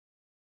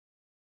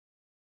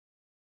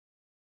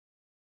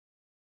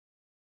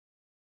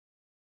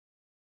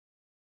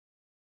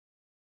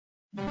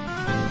Oh,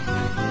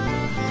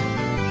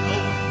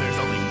 there's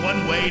only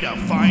one way to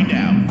find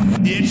out.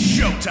 It's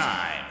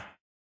showtime!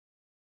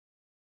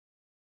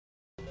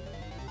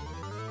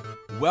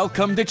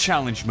 Welcome to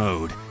Challenge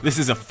Mode. This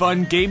is a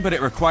fun game, but it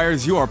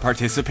requires your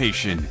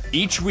participation.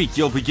 Each week,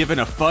 you'll be given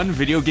a fun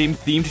video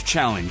game-themed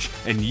challenge,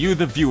 and you,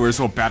 the viewers,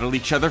 will battle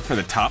each other for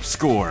the top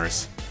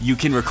scores. You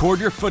can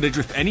record your footage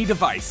with any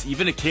device,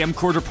 even a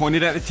camcorder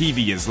pointed at a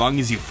TV, as long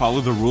as you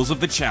follow the rules of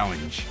the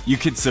challenge. You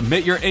can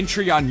submit your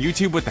entry on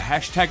YouTube with the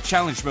hashtag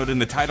Challenge Mode in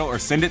the title, or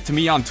send it to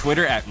me on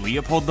Twitter at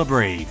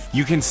LeopoldTheBrave.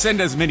 You can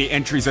send as many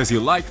entries as you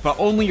like, but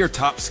only your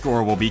top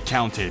score will be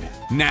counted.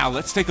 Now,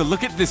 let's take a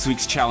look at this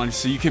week's challenge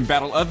so you can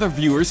battle other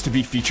viewers to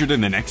be featured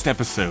in the next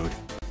episode.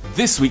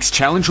 This week's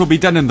challenge will be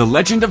done in The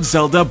Legend of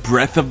Zelda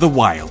Breath of the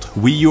Wild.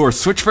 Wii U or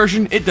Switch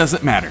version, it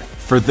doesn't matter.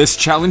 For this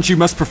challenge, you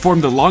must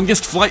perform the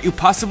longest flight you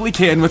possibly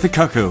can with a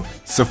Cucco.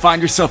 So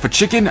find yourself a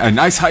chicken, a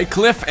nice high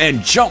cliff,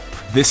 and jump!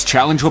 This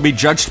challenge will be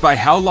judged by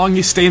how long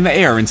you stay in the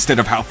air instead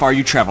of how far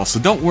you travel, so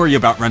don't worry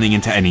about running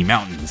into any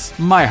mountains.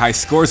 My high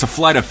score is a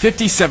flight of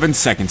 57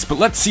 seconds, but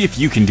let's see if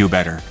you can do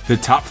better. The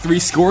top 3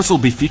 scores will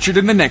be featured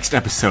in the next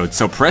episode,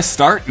 so press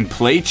start and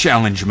play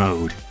Challenge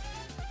Mode.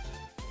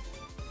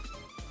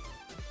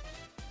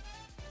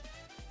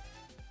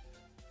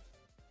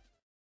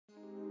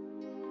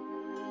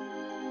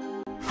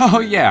 Oh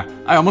yeah,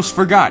 I almost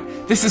forgot.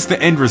 This is the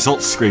end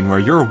results screen where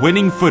your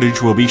winning footage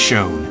will be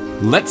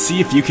shown. Let's see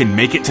if you can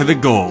make it to the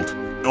gold,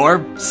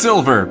 or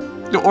silver,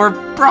 or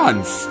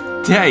bronze.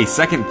 Hey,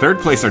 second, third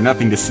place are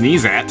nothing to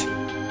sneeze at.